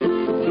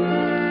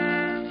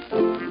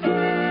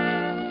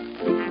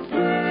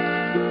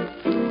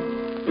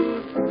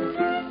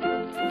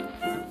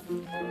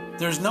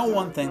There's no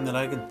one thing that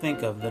I can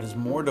think of that is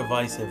more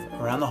divisive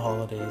around the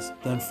holidays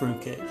than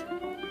fruitcake.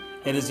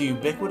 It is a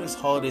ubiquitous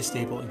holiday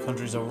staple in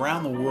countries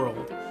around the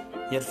world,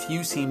 yet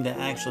few seem to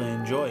actually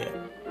enjoy it.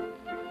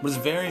 What is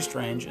very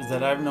strange is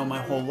that I've known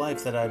my whole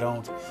life that I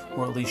don't,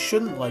 or at least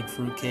shouldn't like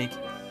fruitcake,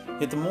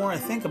 yet the more I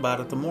think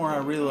about it, the more I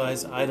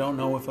realize I don't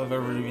know if I've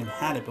ever even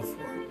had it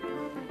before.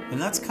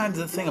 And that's kind of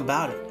the thing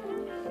about it.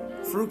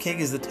 Fruitcake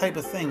is the type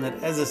of thing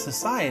that as a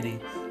society,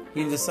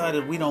 we've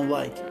decided we don't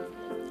like.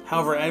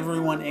 However,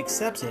 everyone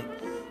accepts it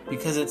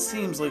because it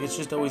seems like it's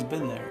just always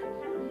been there.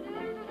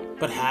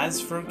 But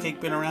has fruitcake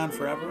been around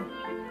forever?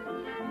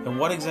 And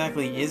what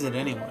exactly is it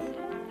anyway?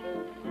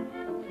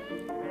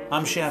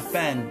 I'm Chef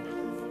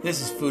Ben,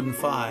 this is Food in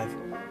 5,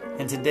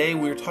 and today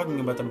we are talking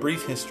about the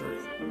brief history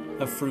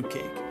of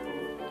fruitcake.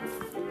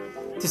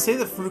 To say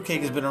that fruitcake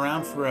has been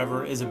around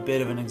forever is a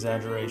bit of an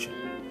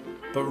exaggeration,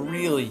 but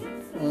really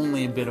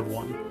only a bit of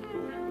one.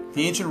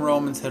 The ancient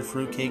Romans had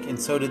fruitcake and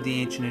so did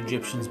the ancient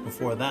Egyptians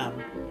before them.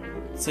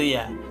 So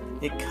yeah,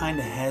 it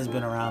kinda has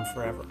been around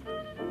forever.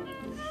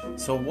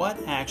 So what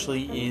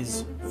actually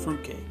is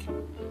fruitcake?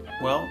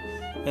 Well,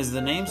 as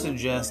the name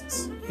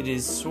suggests, it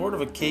is sort of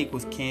a cake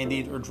with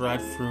candied or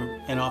dried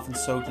fruit and often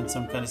soaked in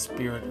some kind of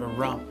spirit or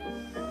rum.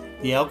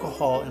 The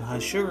alcohol and high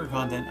sugar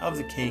content of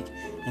the cake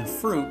and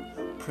fruit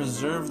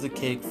preserve the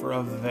cake for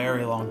a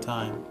very long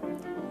time.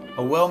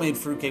 A well-made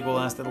fruitcake will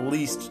last at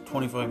least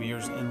 25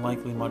 years and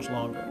likely much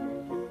longer.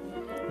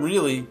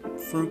 Really,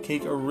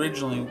 fruitcake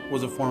originally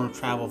was a form of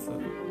travel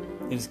food.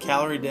 It is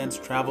calorie-dense,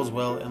 travels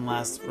well, and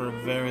lasts for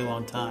a very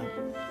long time.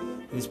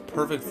 It is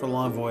perfect for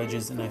long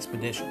voyages and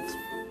expeditions.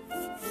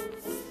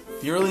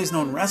 The earliest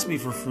known recipe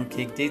for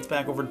fruitcake dates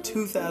back over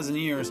 2,000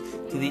 years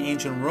to the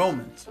ancient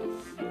Romans.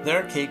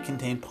 Their cake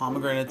contained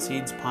pomegranate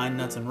seeds, pine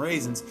nuts, and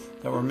raisins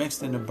that were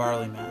mixed into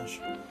barley mash.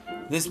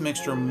 This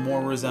mixture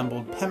more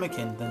resembled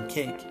pemmican than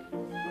cake.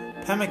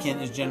 Pemmican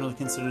is generally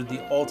considered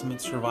the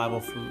ultimate survival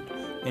food,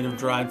 made of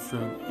dried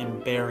fruit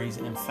and berries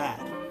and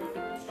fat.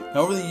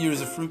 Now, over the years,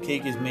 the way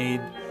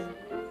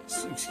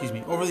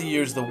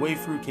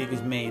fruitcake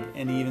is made,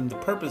 and even the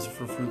purpose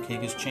for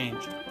fruitcake has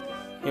changed.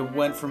 It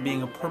went from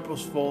being a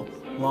purposeful,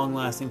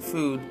 long-lasting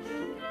food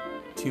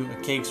to a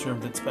cake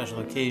served at special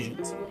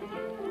occasions.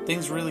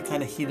 Things really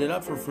kind of heated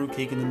up for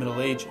fruitcake in the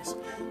Middle Ages.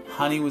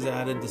 Honey was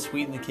added to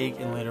sweeten the cake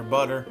and later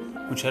butter,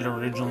 which had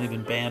originally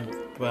been banned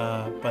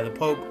by the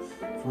Pope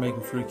for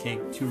making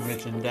fruitcake too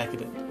rich and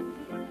decadent.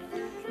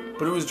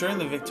 But it was during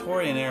the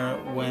Victorian era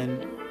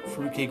when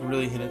fruitcake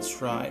really hit its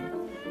stride.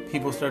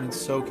 People started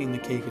soaking the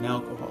cake in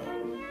alcohol.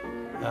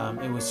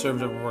 It was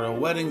served at royal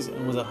weddings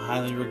and was a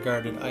highly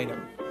regarded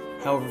item.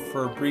 However,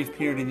 for a brief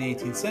period in the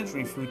 18th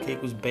century,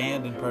 fruitcake was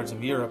banned in parts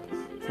of Europe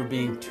for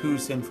being too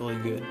sinfully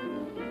good.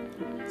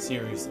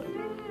 Seriously.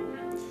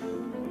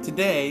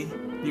 Today,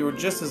 you are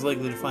just as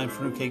likely to find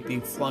fruitcake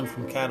being flung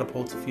from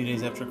catapults a few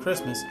days after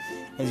Christmas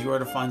as you are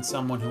to find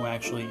someone who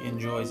actually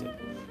enjoys it.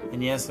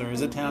 And yes, there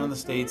is a town in the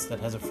States that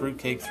has a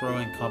fruitcake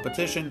throwing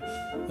competition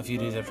a few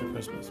days after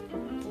Christmas.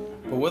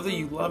 But whether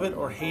you love it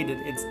or hate it,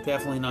 it's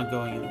definitely not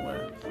going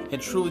anywhere.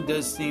 It truly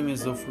does seem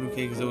as though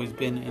fruitcake has always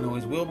been and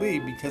always will be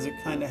because it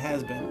kinda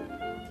has been.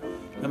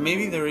 Now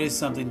maybe there is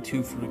something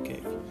to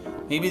fruitcake.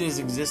 Maybe it has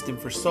existed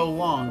for so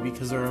long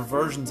because there are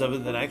versions of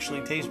it that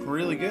actually taste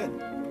really good.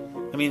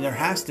 I mean, there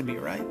has to be,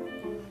 right?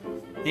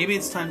 Maybe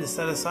it's time to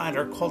set aside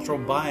our cultural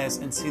bias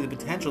and see the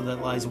potential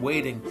that lies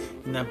waiting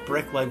in that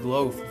brick-like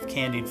loaf of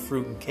candied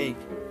fruit and cake.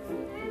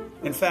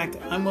 In fact,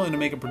 I'm willing to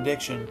make a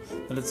prediction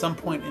that at some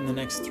point in the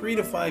next 3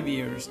 to 5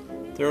 years,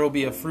 there will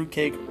be a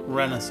fruitcake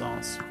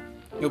renaissance.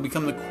 It will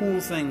become the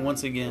cool thing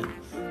once again.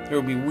 There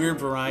will be weird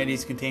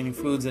varieties containing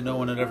foods that no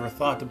one had ever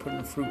thought to put in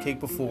a fruitcake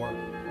before.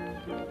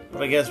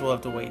 But I guess we'll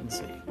have to wait and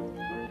see.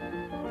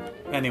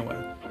 Anyway,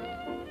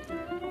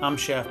 I'm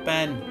Chef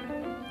Ben.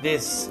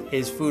 This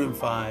is Food in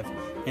 5,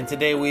 and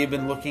today we have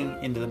been looking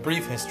into the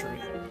brief history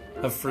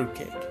of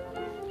fruitcake.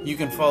 You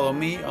can follow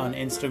me on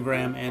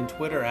Instagram and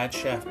Twitter at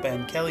Chef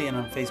Ben Kelly, and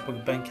on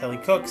Facebook Ben Kelly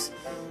Cooks.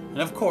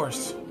 And of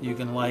course, you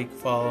can like,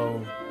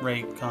 follow,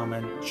 rate,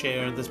 comment,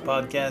 share this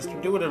podcast, or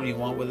do whatever you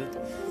want with it.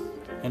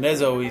 And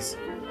as always,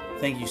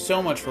 thank you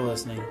so much for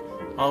listening.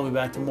 I'll be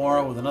back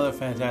tomorrow with another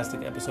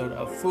fantastic episode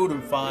of Food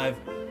in 5.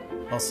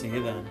 I'll see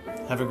you then.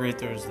 Have a great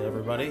Thursday,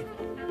 everybody.